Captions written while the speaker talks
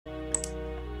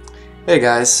Hey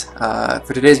guys,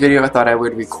 for today's video I thought I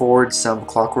would record some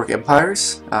Clockwork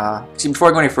Empires. Before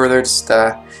I go any further,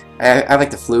 I have like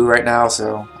the flu right now,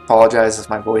 so apologize if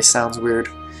my voice sounds weird.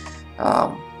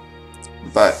 Yeah,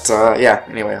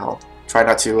 anyway, I'll try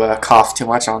not to cough too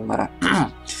much on the,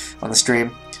 on the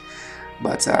stream.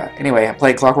 Anyway, I'm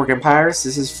playing Clockwork Empires.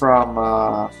 This is from,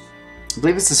 I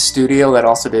believe it's the studio that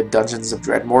also did Dungeons of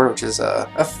Dredmor, which is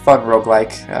a fun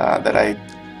roguelike that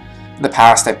in the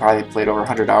past, I probably played over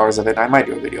 100 hours of it. I might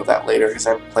do a video of that later because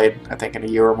I haven't played, I think, in a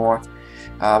year or more.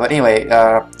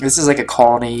 This is like a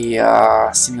colony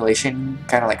simulation,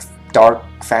 kind of like dark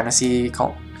fantasy.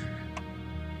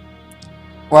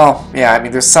 Well, yeah, I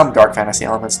mean, there's some dark fantasy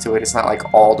elements to it. It's not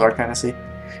like all dark fantasy.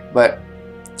 But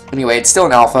anyway, it's still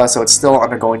an alpha, so it's still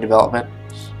undergoing development.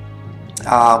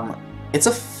 It's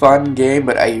a fun game,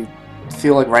 but I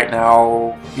feel like right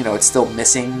now, you know, it's still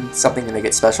missing something to make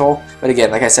it special. But again,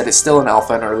 like I said, it's still an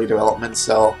alpha and early development,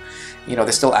 so, you know,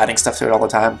 they're still adding stuff to it all the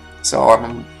time. So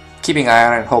I'm keeping an eye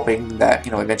on it and hoping that,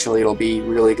 you know, eventually it'll be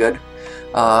really good.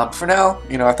 For now,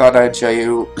 you know, I thought I'd show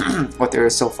you what there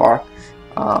is so far.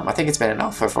 I think it's been an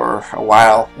alpha for a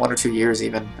while, 1 or 2 years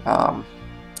even.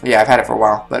 Yeah, I've had it for a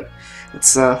while, but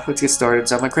let's get started.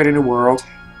 So I'm gonna create a new world.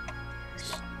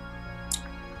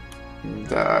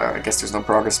 And I guess there's no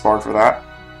progress bar for that.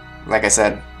 Like I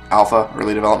said, alpha,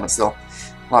 early development still.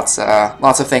 Lots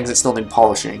of things that still need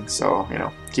polishing, so, you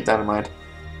know, keep that in mind.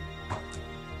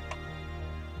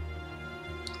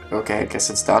 Okay, I guess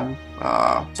it's done.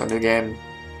 So new game.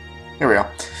 Here we go.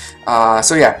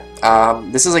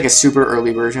 This is like a super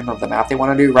early version of the map they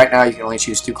want to do. Right now you can only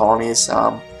choose 2 colonies.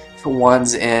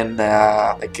 One's in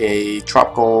like a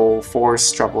tropical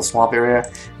forest, tropical swamp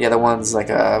area. The other one's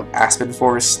like a aspen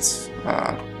forest.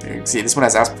 You can see this one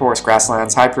has aspen forest,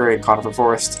 grasslands, high prairie, and conifer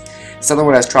forest. This other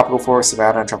one has tropical forest,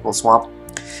 savanna, and tropical swamp.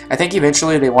 I think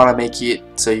eventually they want to make it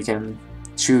so you can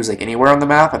choose like anywhere on the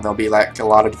map, and there'll be like a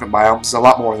lot of different biomes, a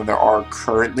lot more than there are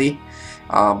currently.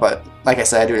 But like I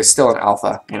said, it's still an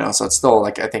alpha, you know, so it's still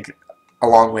like I think a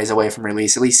long ways away from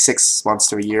release, at least 6 months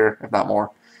to a year, if not more.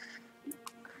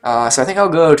 So I think I'll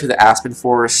go to the aspen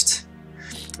forest,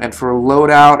 and for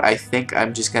loadout, I think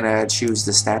I'm just gonna choose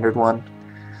the standard one.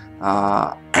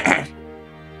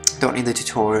 Don't need the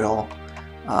tutorial.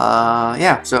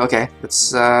 Yeah, so okay,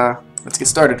 let's get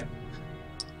started.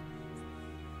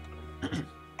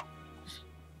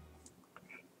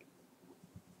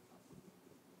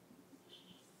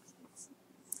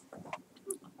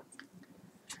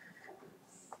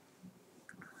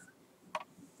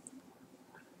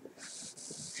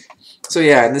 So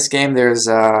yeah, in this game there's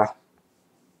I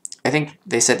think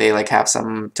they said they like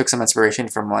took some inspiration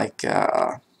from like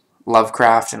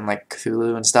Lovecraft and like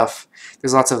Cthulhu and stuff.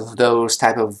 There's lots of those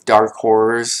type of dark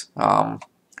horrors. Or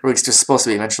at least there's supposed to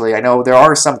be eventually. I know there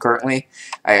are some currently.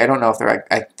 I don't know if they're.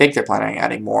 I think they're planning on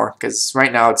adding more because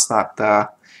right now it's not a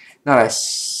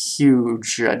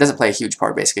huge. It doesn't play a huge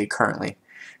part basically currently.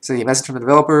 So the message from the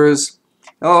developers.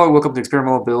 Oh, welcome to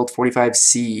experimental build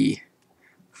 45C.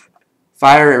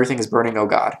 Fire, everything is burning, oh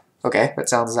god. Okay, that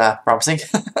sounds promising.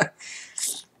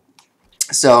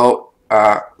 So,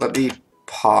 let me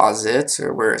pause it,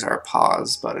 or where is our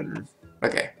pause button?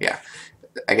 Okay, yeah.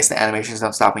 I guess the animations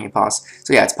don't stop when you pause.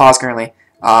 So yeah, it's paused currently.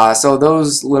 So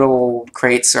those little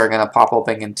crates are going to pop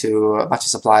open into a bunch of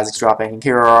supplies it's dropping. And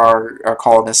here are our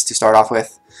colonists to start off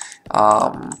with.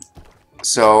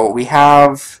 So we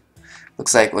have...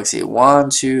 Looks like, let's see, 1,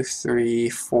 2, 3,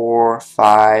 4,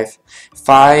 5.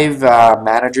 5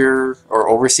 manager or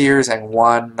overseers and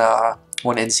one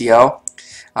NCO.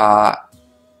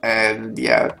 And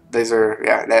yeah,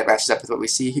 that matches up with what we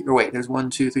see here. Wait, there's 1,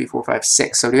 2, 3, 4, 5,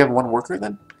 6. So do we have 1 worker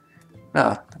then?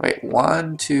 No, wait,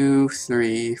 1, 2,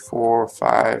 3, 4,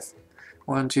 5.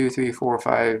 1, 2, 3, 4,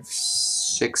 5,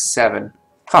 6, 7.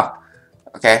 Huh.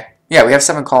 Okay. Yeah, we have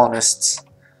 7 colonists.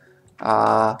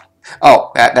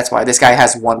 Oh, that's why this guy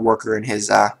has 1 worker in his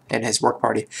work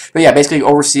party. But yeah, basically,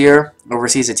 overseer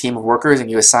oversees a team of workers, and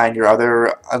you assign your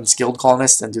other unskilled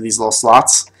colonists into these little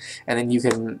slots, and then you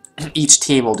can each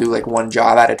team will do like 1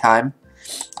 job at a time.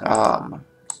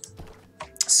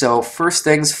 So first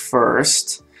things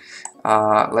first,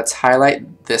 let's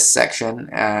highlight this section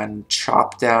and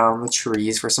chop down the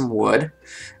trees for some wood.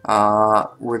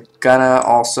 We're gonna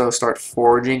also start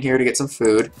foraging here to get some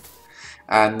food.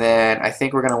 And then I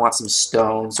think we're going to want some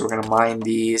stone, so we're going to mine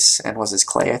these. And what's this,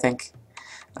 clay, I think?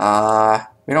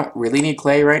 We don't really need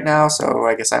clay right now, so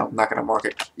I guess I'm not going to mark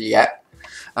it yet.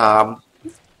 So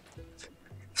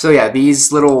yeah,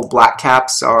 these little black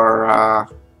caps are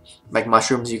like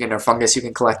mushrooms or fungus you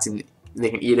can collect and they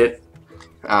can eat it.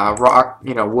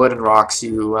 Wood and rocks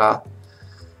you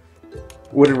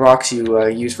wooden rocks you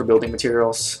use for building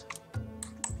materials.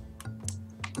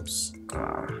 Oops.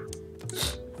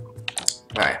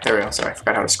 Alright, there we go. Sorry, I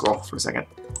forgot how to scroll for a second.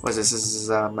 What is this? This is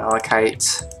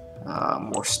malachite,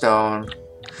 more stone.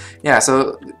 Yeah,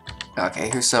 so, okay,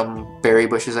 here's some berry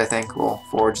bushes, I think. We'll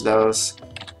forge those.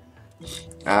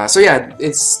 So yeah,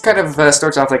 it's kind of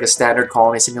starts off like a standard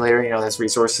colony simulator. You know, there's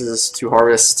resources to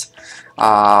harvest.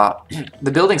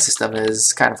 The building system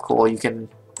is kind of cool. You can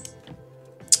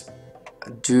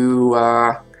do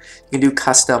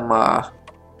custom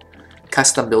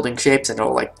building shapes, and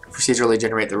it'll like procedurally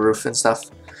generate the roof and stuff.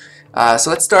 So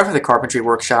let's start with the carpentry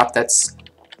workshop. That's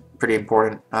pretty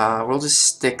important. We'll just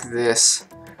stick this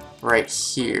right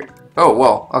here. Oh,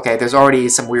 whoa. Okay, there's already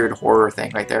some weird horror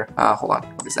thing right there. Hold on.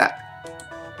 What is that?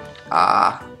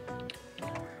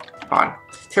 On.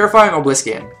 Terrifying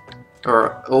Obeliscan.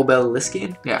 Or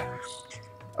Obeliscan? Yeah.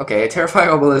 Okay, a terrifying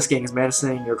Obeliscan is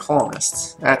menacing your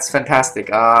colonists. That's fantastic.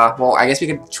 Well, I guess we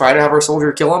can try to have our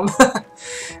soldier kill him.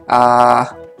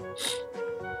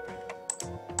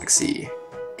 Let's see.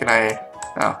 Can I...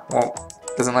 Oh, well,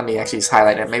 it doesn't let me actually just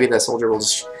highlight it. Maybe the soldier will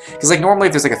just... Because, like, normally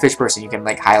if there's, like, a fish person, you can,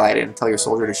 like, highlight it and tell your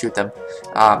soldier to shoot them.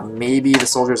 Maybe the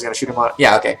soldier is going to shoot him on...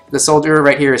 Yeah, okay. The soldier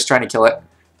right here is trying to kill it.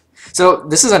 So,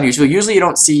 this is unusual. Usually you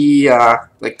don't see,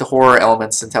 like, the horror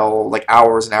elements until, like,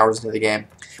 hours and hours into the game.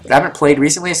 But I haven't played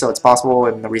recently, so it's possible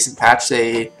in the recent patch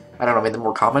they, I don't know, made them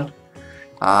more common.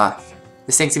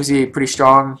 This thing seems to be pretty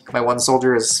strong. My one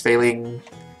soldier is failing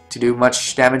to do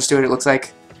much damage to it, it looks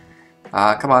like.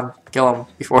 Come on, kill him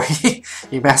before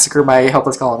you massacre my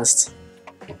helpless colonists.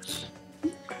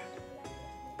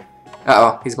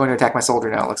 Uh-oh, he's going to attack my soldier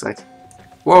now, it looks like.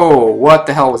 Whoa, what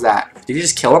the hell was that? Did he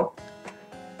just kill him?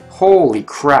 Holy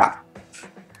crap.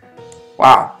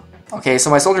 Wow. Okay, so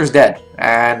my soldier's dead,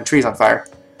 and the tree's on fire.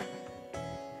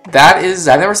 That is...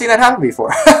 I've never seen that happen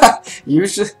before.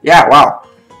 Usually... Yeah, wow.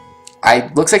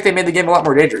 Looks like they made the game a lot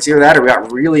more dangerous. Either that or we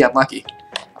got really unlucky.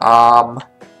 Yeah,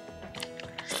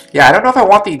 I don't know if I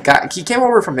want the guy... He came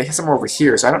over from somewhere over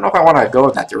here, so I don't know if I want to go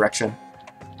in that direction.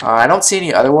 I don't see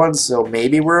any other ones, so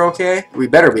maybe we're okay. We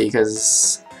better be,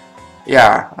 because...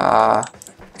 Yeah,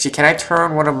 actually, can I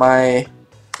turn one of my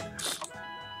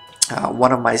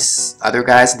other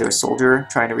guys into a soldier? I'm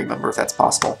trying to remember if that's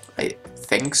possible. I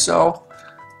think so.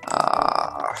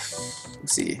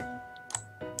 Let's see.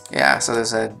 Yeah, so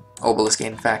there's an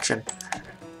Obeliscan faction.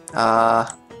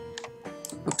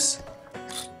 Oops.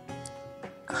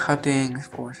 Hunting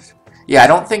force. Yeah, I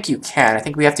don't think you can. I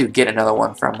think we have to get another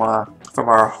one from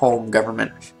our home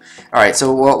government. All right,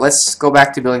 so well, let's go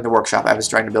back to building the workshop I was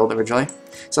trying to build originally.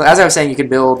 So as I was saying, you can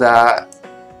build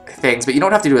things, but you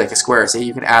don't have to do like a square. See,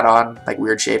 you can add on like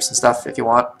weird shapes and stuff if you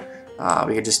want.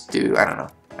 We could just do, I don't know.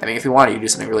 I mean, if you want, you can do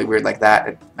something really weird like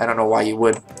that. I don't know why you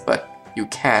would, but you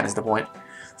can is the point.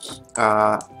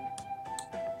 How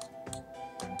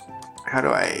do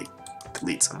I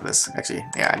delete some of this? Actually,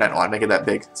 yeah, I don't want to make it that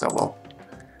big, so well,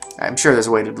 I'm sure there's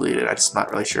a way to delete it. I'm just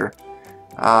not really sure.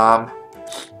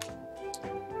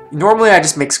 Normally, I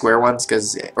just make square ones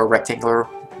or rectangular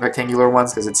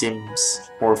ones because it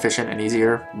seems more efficient and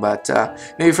easier. But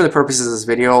maybe for the purposes of this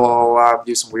video, I'll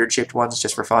do some weird shaped ones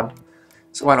just for fun.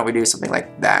 So why don't we do something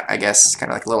like that, I guess,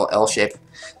 kind of like a little L shape.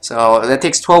 So that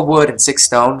takes 12 wood and 6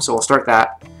 stone, so we'll start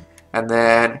that. And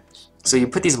then, so you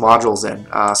put these modules in.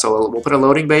 So we'll put a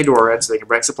loading bay door in so they can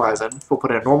bring supplies in. We'll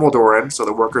put a normal door in so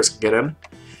the workers can get in.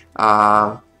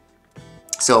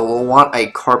 So we'll want a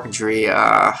carpentry,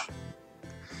 there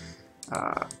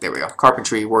we go,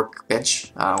 carpentry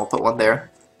workbench. We'll put one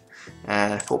there.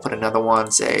 And we'll put another one,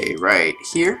 say, right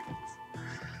here.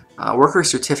 Worker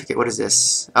certificate, what is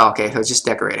this? Oh, okay, so it's just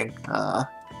decorating.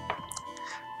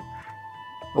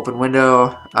 Open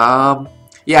window.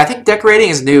 Yeah, I think decorating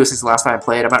is new since the last time I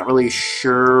played. I'm not really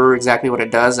sure exactly what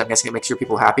it does. I'm guessing it makes your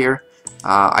people happier.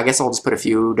 I guess I'll just put a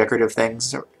few decorative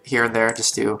things here and there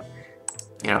just to,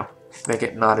 you know, make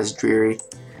it not as dreary.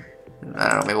 I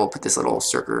don't know, maybe we'll put this little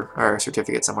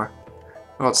certificate somewhere.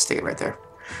 We'll just stick it right there.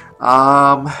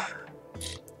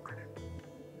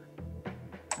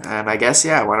 And I guess,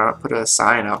 yeah, why not put a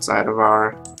sign outside of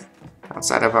our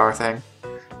thing?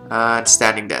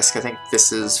 Standing desk. I think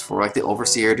this is for like the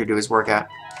overseer to do his work at.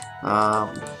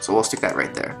 So we'll stick that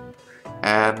right there.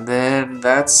 And then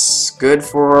that's good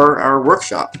for our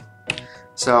workshop.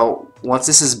 So once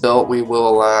this is built, we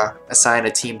will assign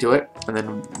a team to it, and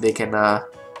then they can.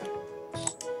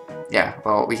 Yeah,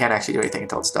 well, we can't actually do anything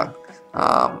until it's done.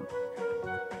 Now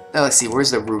let's see,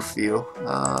 where's the roof view?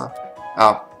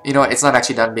 Oh. You know what, it's not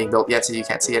actually done being built yet, so you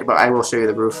can't see it, but I will show you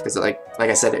the roof, because like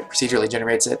I said, it procedurally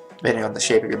generates it, depending on the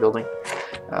shape of your building.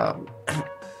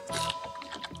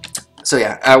 So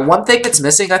yeah, one thing that's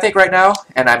missing, I think, right now,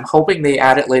 and I'm hoping they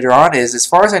add it later on, is as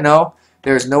far as I know,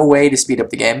 there's no way to speed up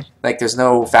the game. Like, there's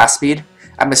no fast speed.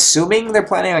 I'm assuming they're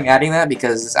planning on adding that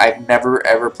because I've never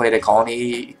ever played a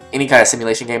colony, any kind of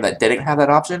simulation game that didn't have that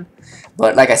option.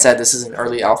 But like I said, this is an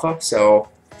early alpha, so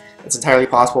it's entirely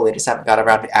possible they just haven't got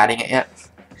around to adding it yet.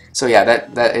 So yeah,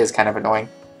 that is kind of annoying.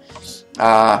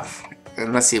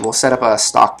 And let's see, we'll set up a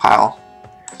stockpile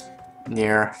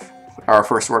near our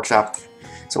first workshop.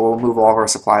 So we'll move all of our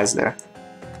supplies there.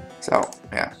 So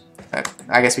yeah,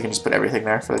 I guess we can just put everything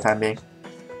there for the time being.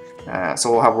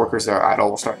 So we'll have workers that are idle.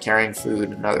 We'll start carrying food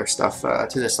and other stuff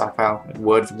to the stockpile, and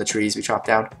wood from the trees we chopped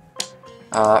down.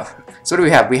 So what do we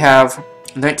have? We have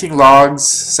 19 logs,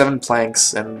 7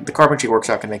 planks, and the carpentry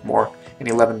workshop can make more, and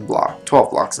 12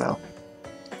 blocks now.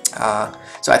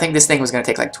 So I think this thing was going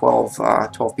to take like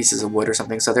 12 pieces of wood or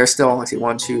something. So they're still, let's see,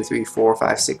 1, 2, 3, 4,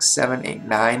 5, 6, 7, 8,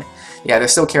 9. Yeah, they're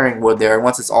still carrying wood there.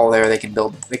 Once it's all there, they can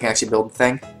actually build the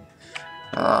thing.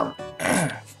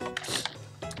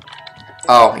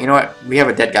 Oh, you know what? We have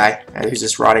a dead guy who's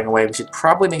just rotting away. We should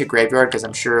probably make a graveyard because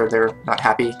I'm sure they're not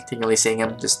happy continually seeing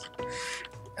him just,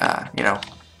 you know,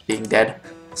 being dead.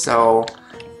 So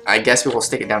I guess we will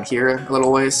stick it down here a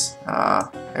little ways.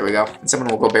 There we go. And someone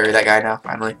will go bury that guy now,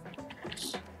 finally.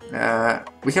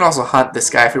 We can also hunt this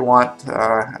guy if we want.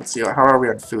 Let's see, how are we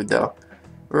on food though?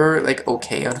 We're like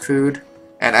okay on food.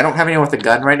 And I don't have anyone with a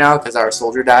gun right now because our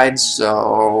soldier died,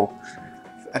 so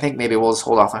I think maybe we'll just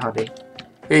hold off on hunting.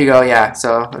 Here you go, yeah.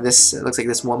 So this, it looks like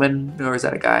this woman, or is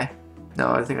that a guy?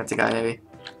 No, I think that's a guy maybe.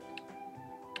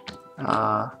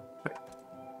 I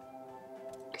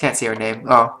can't see her name.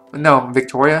 Oh, no,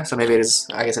 Victoria, so maybe it is,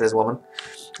 I guess it is a woman.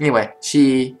 Anyway,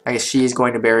 I guess she's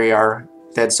going to bury our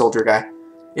dead soldier guy.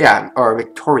 Yeah, or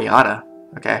Victoriana.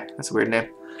 Okay, that's a weird name.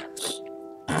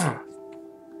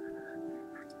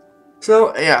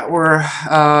 So, yeah,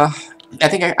 I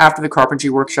think after the carpentry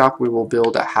workshop, we will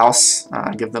build a house,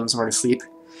 give them somewhere to sleep.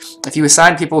 If you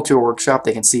assign people to a workshop,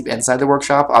 they can sleep inside the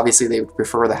workshop. Obviously, they would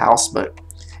prefer the house, but,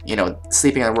 you know,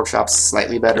 sleeping in the workshop's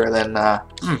slightly better than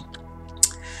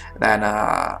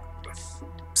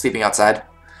sleeping outside.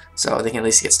 So they can at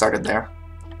least get started there.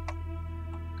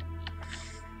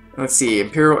 Let's see,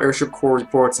 Imperial Airship Corps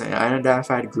reports an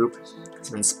unidentified group has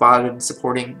been spotted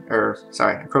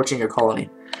approaching your colony.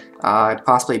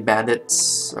 Possibly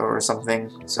bandits or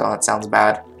something, so that sounds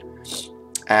bad.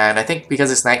 And I think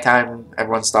because it's nighttime,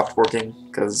 everyone stopped working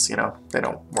because, you know, they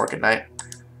don't work at night.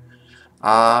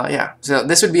 Yeah, so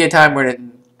this would be a time where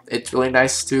it's really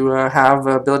nice to have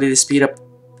the ability to speed up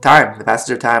time, the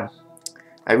passage of time.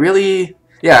 I really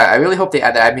hope they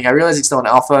add that. I mean, I realize it's still an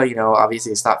alpha, you know,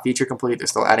 obviously it's not feature complete, they're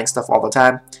still adding stuff all the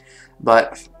time,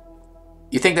 but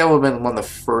you think that would have been one of the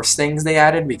first things they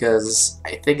added, because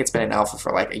I think it's been an alpha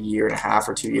for like 1.5 years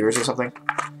or 2 years or something.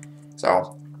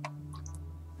 So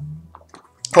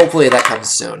hopefully that comes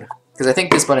soon, because I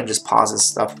think this button just pauses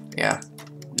stuff. Yeah,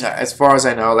 as far as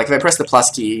I know, like if I press the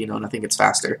plus key, you know, nothing gets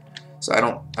faster. So I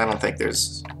don't think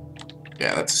there's,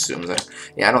 yeah, that assumes it.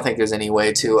 Yeah, I don't think there's any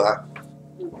way to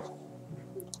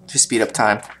speed up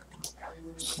time.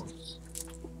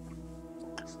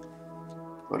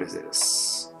 What is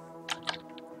this?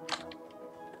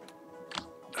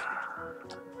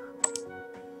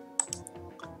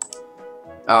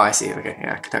 Oh, I see. Okay,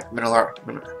 yeah. Conduct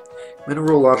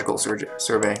mineralogical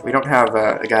survey. We don't have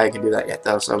a guy who can do that yet,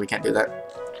 though, so we can't do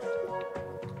that.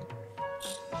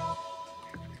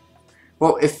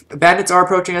 Well, if bandits are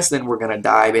approaching us, then we're gonna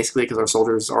die, basically, because our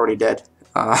soldier's already dead.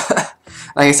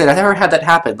 Like I said, I've never had that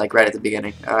happen, like, right at the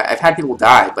beginning. I've had people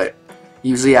die, but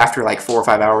usually after, like, 4 or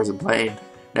 5 hours of playing.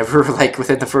 Never, like,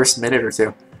 within the first minute or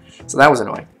two. So that was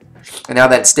annoying. And now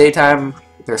that it's daytime,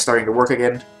 they're starting to work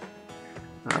again.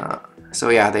 So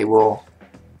yeah, they will...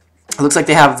 It looks like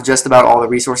they have just about all the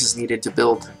resources needed to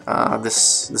build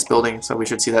this building, so we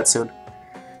should see that soon.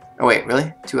 Oh wait,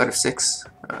 really? 2 out of 6?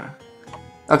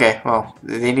 Okay, well,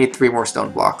 they need 3 more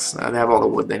stone blocks. They have all the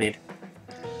wood they need.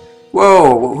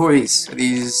 Whoa, who are these? Are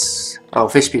these... Oh,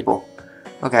 fish people.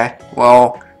 Okay,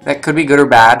 well, that could be good or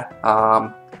bad.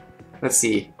 Let's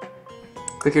see.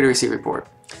 Click here to receive report.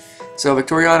 So,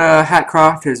 Victoriana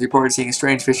Hatcroft has reported seeing a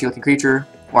strange fishy-looking creature.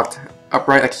 Walked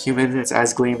upright like a human, its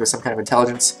eyes gleamed with some kind of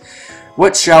intelligence.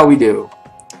 What shall we do?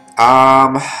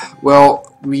 Well,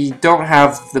 we don't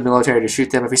have the military to shoot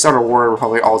them. If we start a war, we're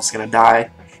probably all just gonna die.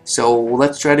 So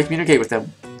let's try to communicate with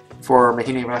them for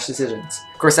making any rash decisions.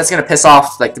 Of course, that's gonna piss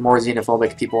off like the more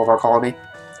xenophobic people of our colony,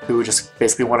 who just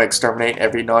basically want to exterminate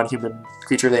every non-human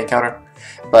creature they encounter.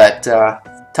 But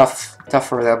tough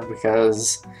for them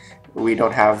because we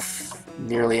don't have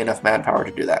nearly enough manpower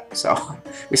to do that. So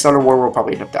if we start a war, we'll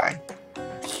probably end up dying.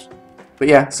 But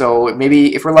yeah, so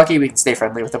maybe if we're lucky, we can stay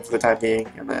friendly with them for the time being,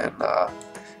 and then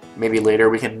maybe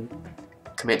later we can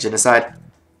commit genocide.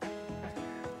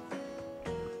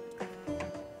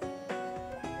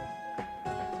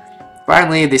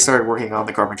 Finally, they started working on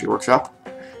the carpentry workshop.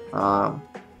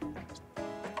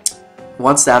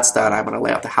 Once that's done, I'm gonna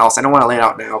lay out the house. I don't want to lay it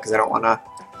out now because I don't want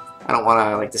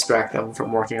to like distract them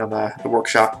from working on the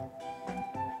workshop.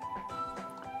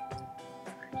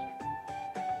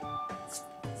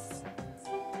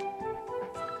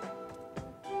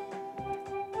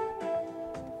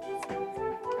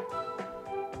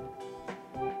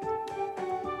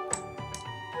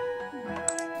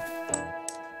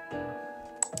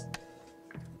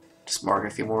 Just mark a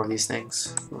few more of these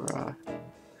things for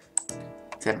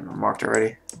if they haven't marked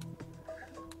already.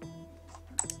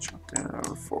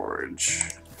 Forage.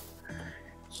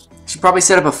 Should probably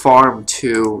set up a farm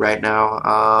too right now.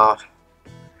 I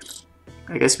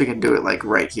guess we can do it like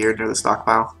right here near the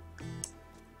stockpile.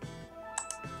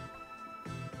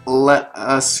 Let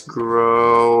us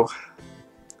grow.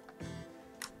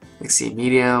 Let's see,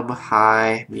 medium,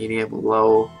 high, medium,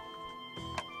 low.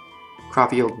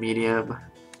 Crop yield medium.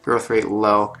 Growth rate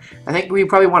low. I think we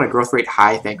probably want a growth rate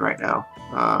high thing right now.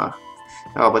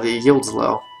 Oh, but the yield's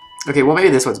low. Okay, well maybe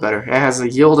this one's better. It has a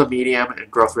yield of medium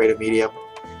and growth rate of medium,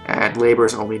 and labor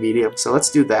is only medium. So let's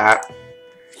do that,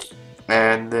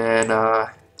 and then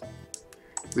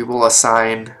we will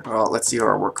assign. Well, let's see who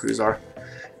our work crews are.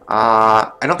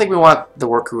 I don't think we want the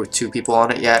work crew with 2 people on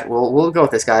it yet. We'll go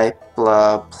with this guy,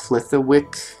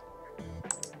 Plithawick,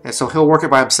 and so he'll work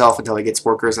it by himself until he gets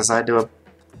workers assigned to him.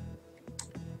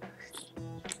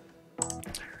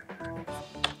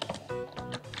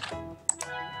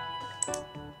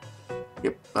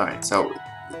 Yep. Alright, so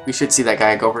we should see that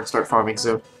guy go over and start farming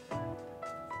soon.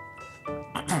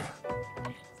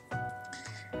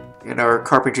 And our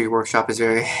carpentry workshop is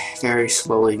very, very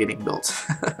slowly getting built.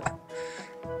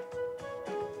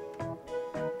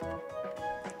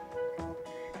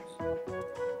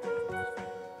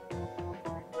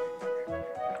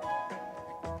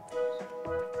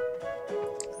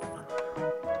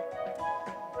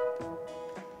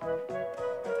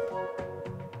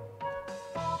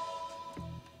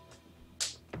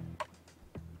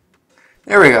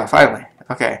 There we go, finally.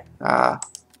 Okay,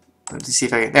 let's see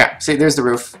if I can, yeah, see, there's the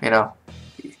roof, you know.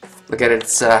 Look at it,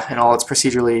 it's in all its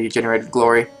procedurally generated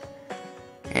glory.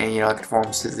 And, you know, it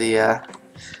conforms to the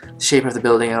shape of the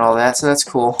building and all that, so that's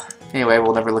cool. Anyway,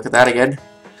 we'll never look at that again.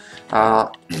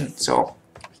 So,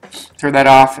 turn that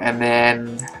off, and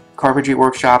then carpentry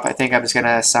workshop, I think I'm just going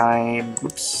to assign,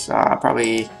 oops,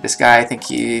 probably this guy. I think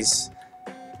he's...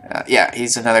 yeah,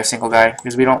 he's another single guy,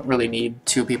 because we don't really need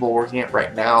 2 people working it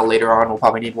right now. Later on, we'll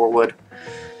probably need more wood.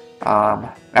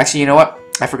 Actually, you know what?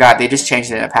 I forgot. They just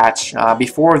changed it in a patch.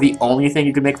 Before, the only thing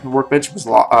you could make from the workbench was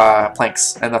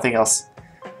planks and nothing else.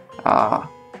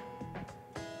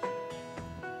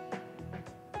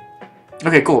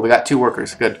 Okay, cool. We got 2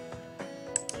 workers. Good.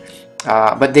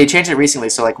 But they changed it recently,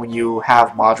 so like when you have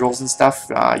modules and stuff,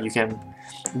 you can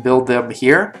build them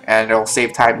here, and it'll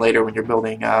save time later when you're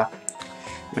building...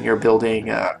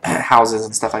 houses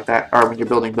and stuff like that, or when you're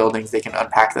building buildings, they can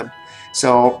unpack them.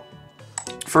 So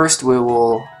first we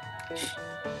will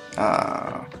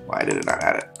why did it not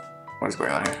add it? What is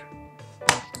going on here?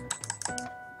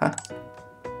 Huh?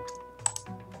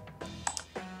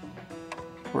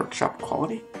 Workshop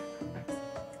quality?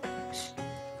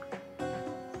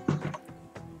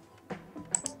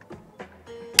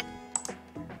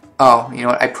 Oh, you know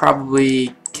what, I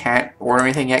probably can't order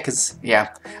anything yet, because,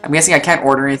 yeah, I'm guessing I can't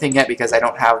order anything yet because I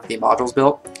don't have the modules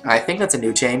built. I think that's a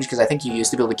new change, because I think you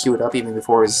used to be able to queue it up even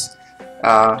before it was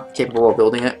capable of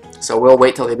building it. So we'll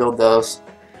wait till they build those.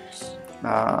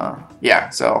 Yeah,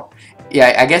 so,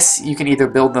 yeah, I guess you can either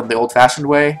build them the old-fashioned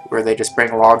way, where they just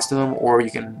bring logs to them, or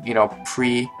you can, you know,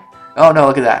 Oh, no,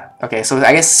 look at that. Okay, so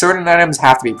I guess certain items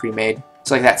have to be pre-made.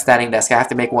 So like that standing desk, I have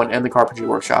to make one in the carpentry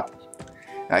workshop.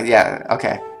 Yeah,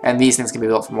 okay. And these things can be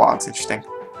built from logs. Interesting.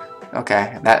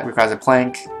 Okay, that requires a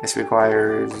plank. This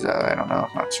requires, I don't know,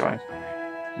 not showing.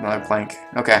 Another plank.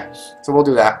 Okay, so we'll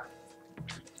do that.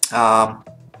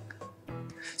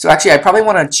 So actually, I probably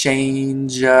want to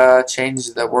change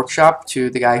the workshop to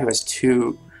the guy who has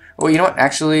 2. Oh, you know what?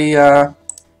 Actually, I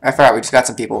forgot we just got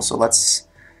some people. So let's.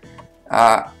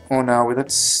 Oh no,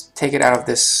 let's take it out of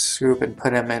this group and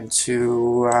put him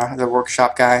into the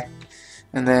workshop guy,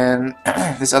 and then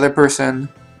this other person.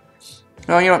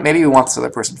 No, you know what? Maybe we want this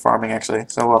other person farming, actually.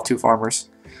 So we'll have 2 farmers.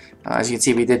 As you can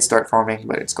see, we did start farming,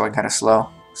 but it's going kind of slow.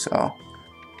 So I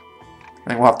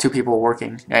think we'll have 2 people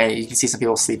working. You can see some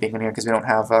people sleeping in here because we don't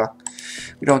have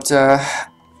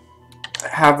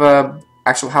a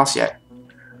actual house yet.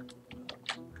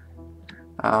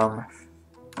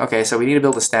 Okay, so we need to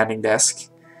build a standing desk.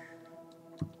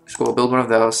 So we'll build one of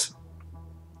those.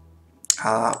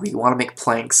 We want to make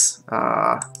planks.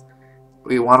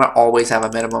 We want to always have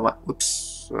a minimum.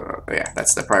 Oops. Yeah,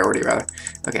 that's the priority rather.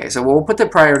 Okay, so we'll put the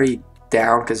priority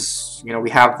down because we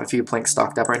have a few planks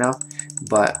stocked up right now,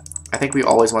 but I think we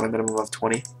always want a minimum of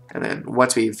 20. And then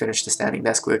once we finish the standing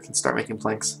desk, we can start making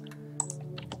planks.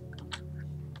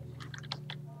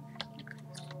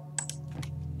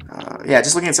 Yeah,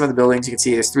 just looking at some of the buildings, you can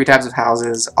see there's 3 types of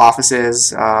houses: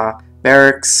 offices,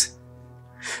 barracks.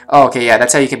 Oh, okay, yeah,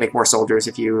 that's how you can make more soldiers.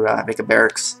 If you make a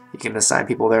barracks, you can assign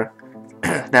people there.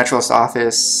 Naturalist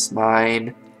office,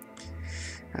 mine,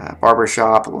 barber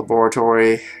shop,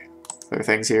 laboratory, other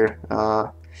things here.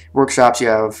 Workshops, you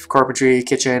have carpentry,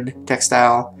 kitchen,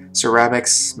 textile,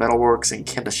 ceramics, metalworks, and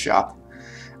chemist shop.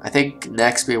 I think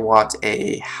next we want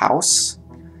a house.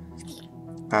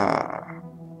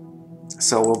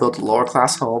 So we'll build a lower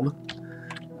class home.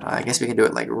 I guess we can do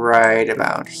it like right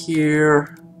about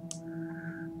here.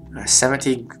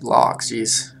 17 logs,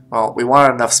 geez. Well, we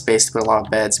want enough space to put a lot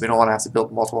of beds. We don't want to have to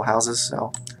build multiple houses,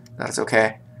 so that's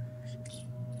okay.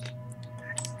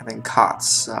 And then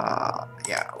cots.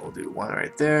 Yeah, we'll do one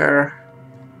right there.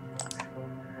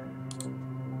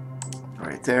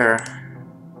 Right there.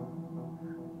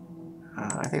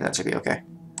 I think that should be okay.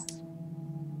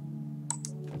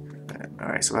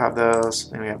 Alright, so we'll have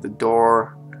those. Then we have the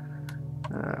door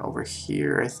over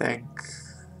here, I think.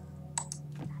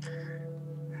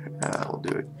 We'll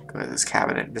do it with this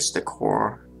cabinet, just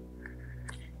decor.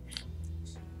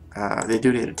 They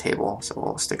do need a table, so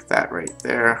we'll stick that right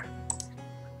there.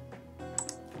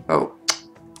 Oh,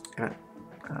 damn it.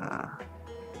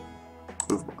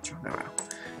 Move module. There we go.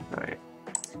 Alright.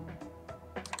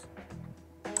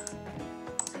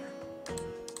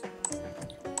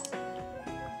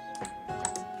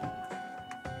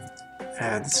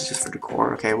 This is just for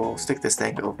decor. Okay, we'll stick this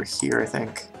thing over here, I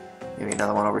think. Maybe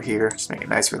another one over here, just make it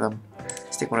nice for them.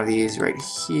 Stick one of these right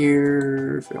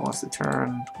here if it wants to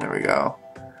turn. There we go.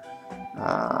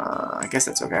 I guess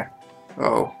that's okay.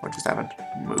 Oh, what just happened?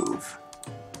 Move.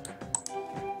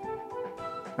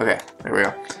 Okay, there we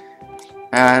go.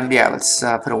 And yeah, let's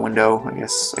put a window, I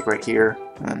guess, like right here.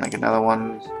 And then like another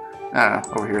one, I don't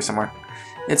know, over here somewhere.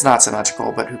 It's not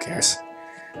symmetrical, but who cares?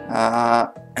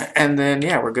 And then,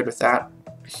 yeah, we're good with that.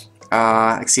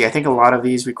 See, I think a lot of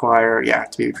these require, yeah,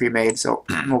 to be pre-made. So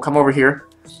we'll come over here.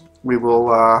 We will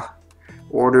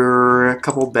order a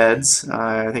couple beds.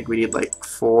 I think we need like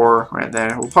 4 right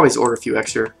there. We'll probably just order a few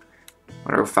extra.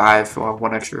 Or 5, we'll have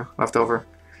 1 extra left over.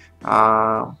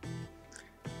 And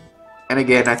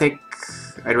again, I think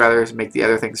I'd rather make the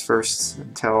other things first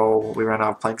until we run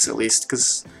out of planks at least.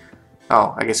 Because,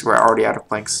 oh, I guess we're already out of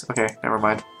planks. Okay, never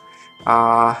mind.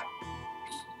 I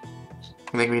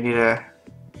think we need to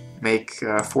make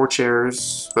 4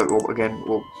 chairs, but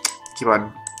we'll keep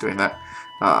on doing that.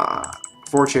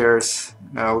 4 chairs.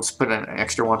 We'll just put in an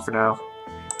extra one for now.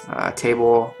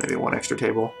 Table, maybe 1 extra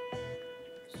table.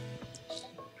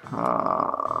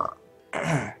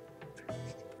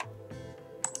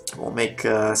 We'll make,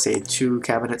 say, 2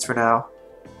 cabinets for now.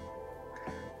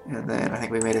 And then I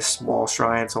think we made a small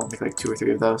shrine, so we'll make like 2 or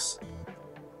 3 of those.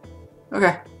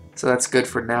 Okay, so that's good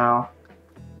for now.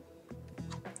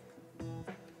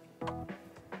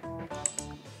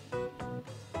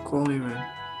 Quality room.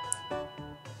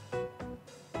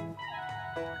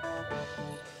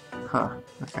 Huh,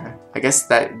 okay. I guess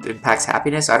that impacts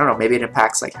happiness? I don't know, maybe it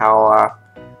impacts like how,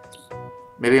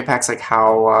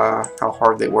 how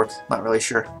hard they work. Not really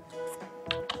sure.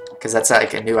 Because that's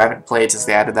like a new, I haven't played since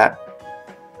they added that.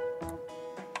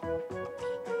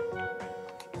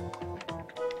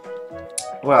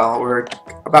 Well, we're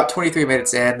about 23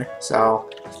 minutes in, so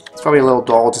it's probably a little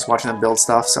dull just watching them build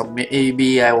stuff, so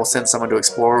maybe I will send someone to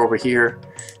explore over here,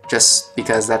 just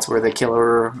because that's where the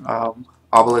killer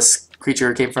obelisk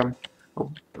creature came from,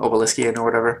 Obeliskian or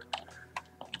whatever.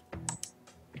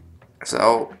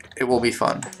 So it will be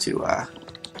fun to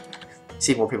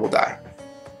see more people die.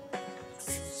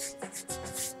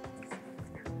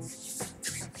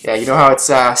 Yeah, you know how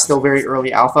it's still very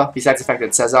early alpha? Besides the fact that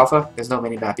it says alpha, there's no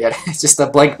mini-map yet. It's just a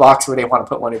blank box where they want to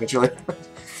put one eventually.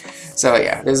 So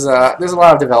yeah, there's a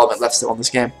lot of development left still in this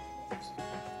game.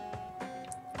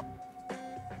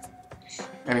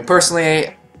 I mean,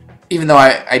 personally, even though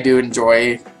I do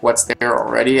enjoy what's there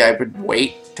already, I would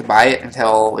wait to buy it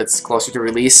until it's closer to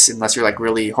release, unless you're like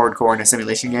really hardcore into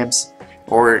simulation games,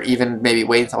 or even maybe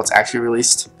wait until it's actually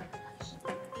released.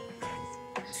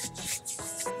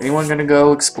 Anyone gonna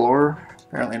go explore?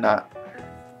 Apparently not.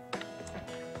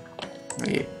 Let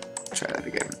me try that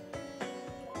again.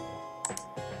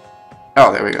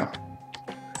 Oh, there we go.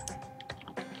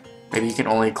 Maybe you can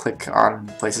only click on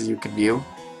places you can view.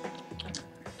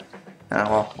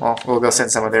 Well, we'll go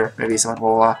send someone there. Maybe someone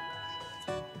will,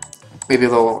 maybe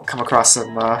they'll come across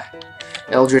some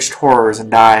eldritch horrors and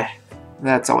die.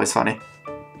 That's always funny.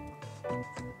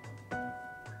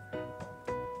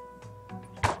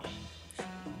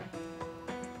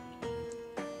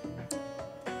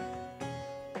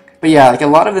 But yeah, like a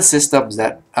lot of the systems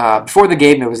that before the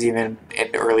game it was even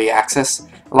in early access.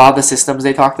 A lot of the systems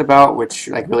they talked about, which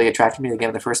like really attracted me to the game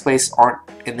in the first place, aren't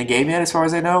in the game yet, as far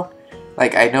as I know.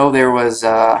 Like I know there was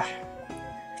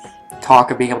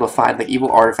talk of being able to find like evil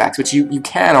artifacts, which you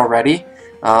can already,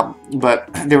 but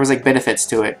there was like benefits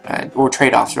to it, or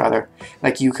trade-offs rather.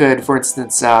 Like you could, for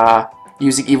instance,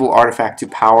 use an evil artifact to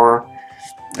power.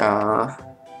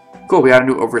 Cool, we got a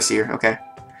new overseer. Okay,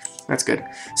 that's good.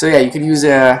 So yeah, you could use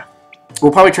a.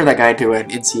 We'll probably turn that guy into an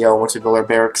NCO once we build our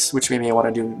barracks, which we may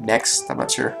want to do next. I'm not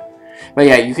sure. But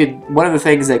yeah, you could. One of the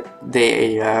things that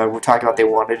they were talking about they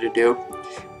wanted to do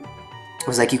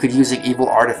was like you could use an evil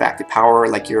artifact to power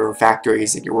like your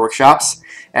factories and your workshops,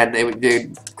 and they would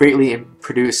greatly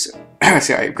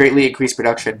greatly increase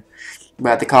production,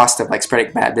 but at the cost of like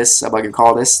spreading madness among your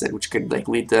colonists, which could like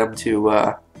lead them to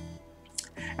I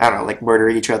don't know, like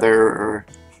murdering each other or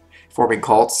forming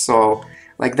cults. So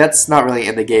like that's not really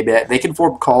in the game yet. They can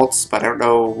form cults, but I don't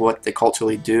know what they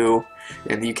culturally do.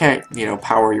 And you can't, you know,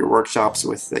 power your workshops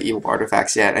with the evil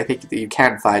artifacts yet. I think that you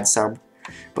can find some,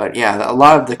 but yeah, a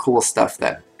lot of the cool stuff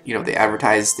that you know they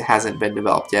advertised hasn't been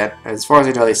developed yet. As far as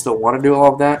I know, they still want to do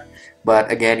all of that,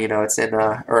 but again, you know, it's in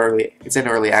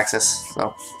early access,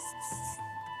 so.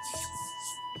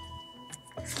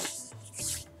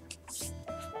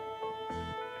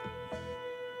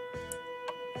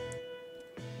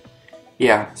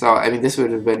 Yeah, so I mean, this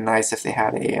would have been nice if they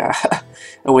had a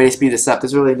a way to speed this up.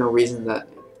 There's really no reason that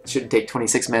it shouldn't take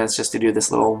 26 minutes just to do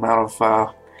this little amount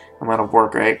of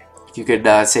work, right? If you could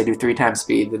say do 3 times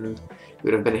speed, then we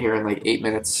would have been here in like 8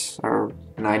 minutes or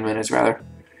 9 minutes rather.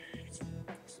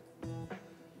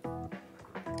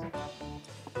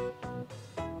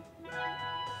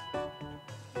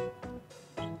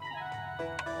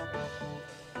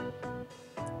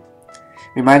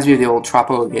 Reminds me of the old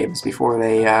Tropo games before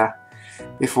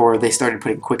they started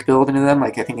putting quick build into them.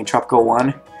 Like I think in Tropico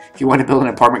 1, if you want to build an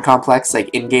apartment complex, like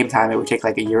in game time, it would take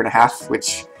like a year and a half,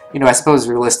 which you know I suppose is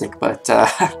realistic, but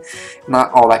not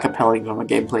all that compelling from a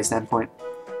gameplay standpoint.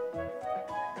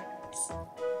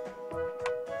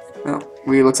 Well,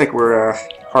 looks like we're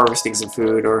harvesting some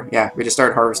food, or yeah, we just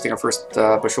started harvesting our first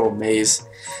bushel of maize.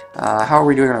 How are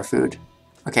we doing on our food?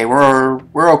 Okay,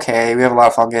 we're okay. We have a lot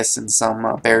of fungus and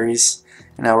some berries.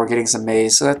 And now we're getting some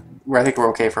maize, so I think we're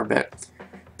okay for a bit.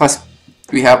 Plus,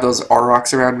 we have those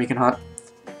R-rocks around we can hunt.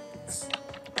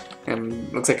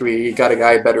 And looks like we got a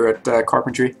guy better at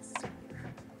carpentry.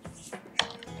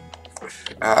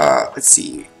 Let's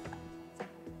see.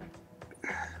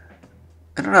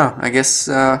 I don't know. I guess.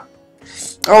 Oh,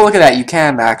 look at that! You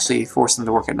can actually force them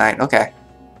to work at night. Okay.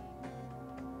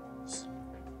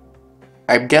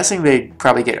 I'm guessing they'd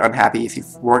probably get unhappy if you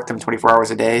work them 24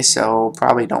 hours a day, so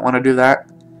probably don't want to do that.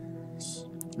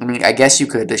 I mean, I guess you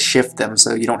could shift them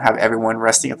so you don't have everyone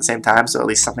resting at the same time, so at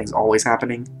least something's always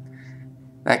happening.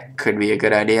 That could be a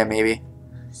good idea, maybe.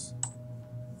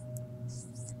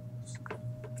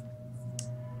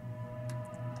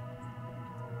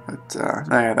 But,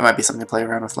 yeah, that might be something to play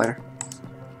around with later.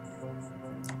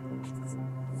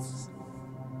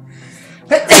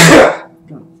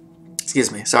 Excuse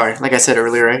me, sorry. Like I said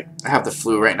earlier, I have the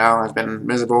flu right now. I've been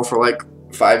miserable for like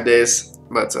 5 days,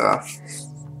 but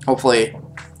hopefully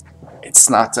it's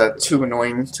not too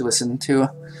annoying to listen to,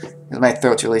 because my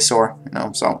throat's really sore, you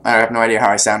know, so I have no idea how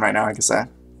I sound right now. I guess I'll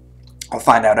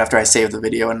find out after I save the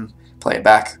video and play it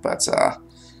back, but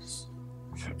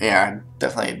yeah, I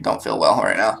definitely don't feel well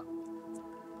right now.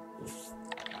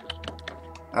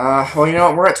 Well, you know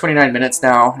what, we're at 29 minutes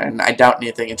now, and I doubt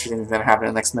anything interesting is going to happen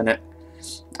in the next minute.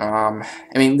 I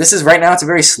mean, this is right now. It's a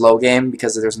very slow game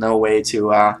because there's no way to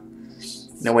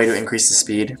increase the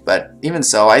speed. But even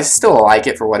so, I still like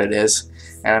it for what it is,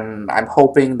 and I'm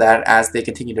hoping that as they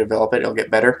continue to develop it, it'll get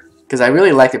better. Because I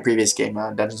really like the previous game,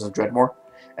 Dungeons of Dredmor.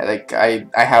 I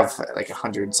have like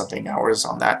 100-something hours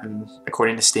on that, and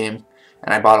according to Steam,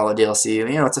 and I bought all the DLC. You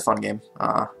know, it's a fun game.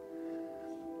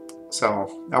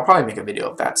 So I'll probably make a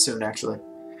video of that soon, actually.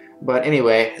 But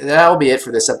anyway, that'll be it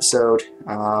for this episode.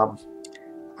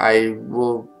 I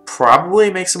will probably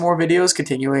make some more videos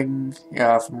continuing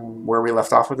from where we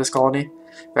left off with this colony.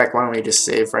 In fact, why don't we just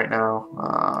save right now?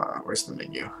 Where's the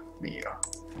menu? Menu.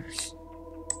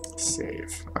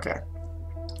 Save. Okay.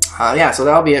 yeah, so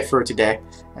that'll be it for today.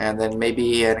 And then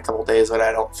maybe in a couple days when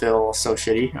I don't feel so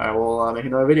shitty, I will make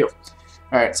another video.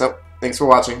 Alright, so thanks for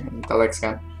watching. Until next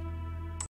time.